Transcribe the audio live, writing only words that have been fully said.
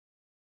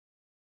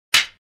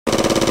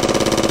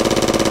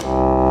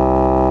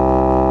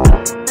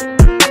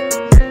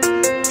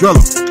Drill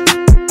 'em.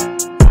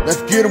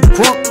 Let's get 'em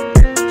crunk.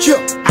 Chill.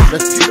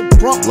 Let's get 'em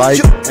crunk.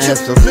 Like and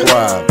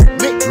subscribe.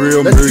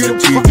 Real Music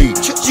TV.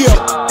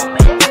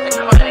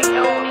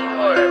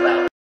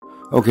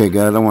 Okay,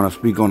 guys, I want to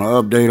speak on an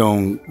update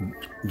on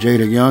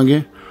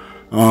Jaydayoungan,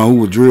 who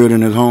was drilled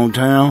in his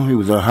hometown. He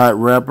was a hot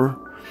rapper.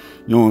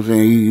 You know what I'm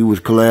saying? He was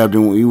collabed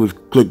and he was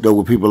clicked up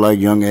with people like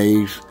Young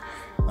Ace.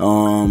 A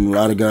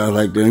lot of guys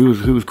like that.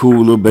 He was cool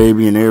with Lil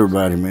Baby and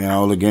everybody, man.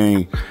 All the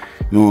gang.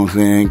 You know what I'm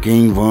saying?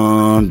 King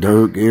Von,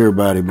 Dirk,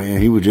 everybody, man.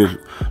 He was just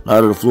a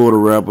lot of the Florida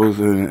rappers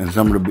and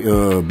some of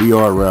the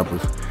BR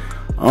rappers.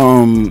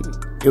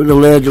 It was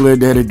allegedly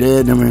that his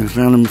dad and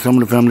some of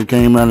the family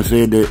came out and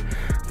said that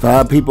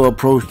 5 people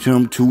approached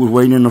him, 2 was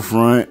waiting in the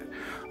front,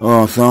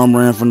 some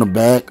ran from the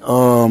back,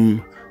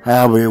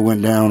 however it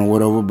went down or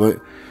whatever, but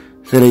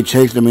said they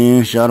chased him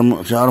in, shot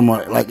him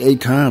like 8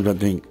 times, I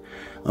think.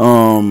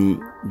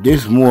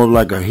 This is more of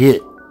like a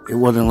hit. It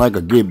wasn't like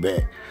a get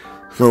back.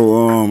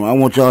 So, I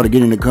want y'all to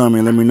get in the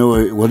comment, let me know,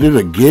 was this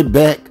a get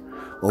back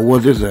or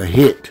was this a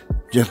hit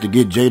just to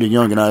get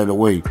Jaydayoungan out of the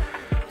way?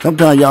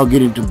 Sometimes y'all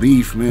get into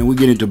beef, man. We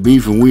get into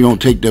beef and we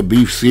don't take the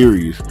beef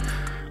serious.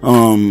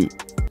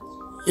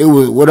 It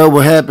was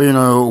whatever happened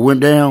or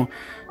went down,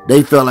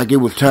 they felt like it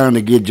was time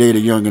to get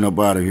Jaydayoungan up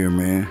out of here,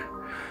 man.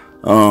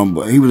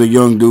 But he was a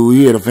young dude.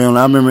 He had a family.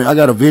 I remember I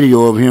got a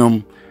video of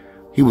him.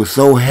 He was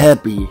so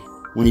happy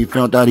when he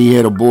found out he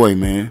had a boy,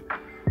 man.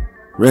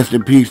 Rest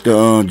in peace to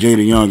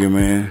Jaydayoungan,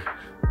 man.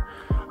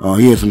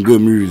 He had some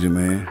good music,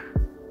 man.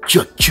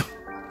 Chuck.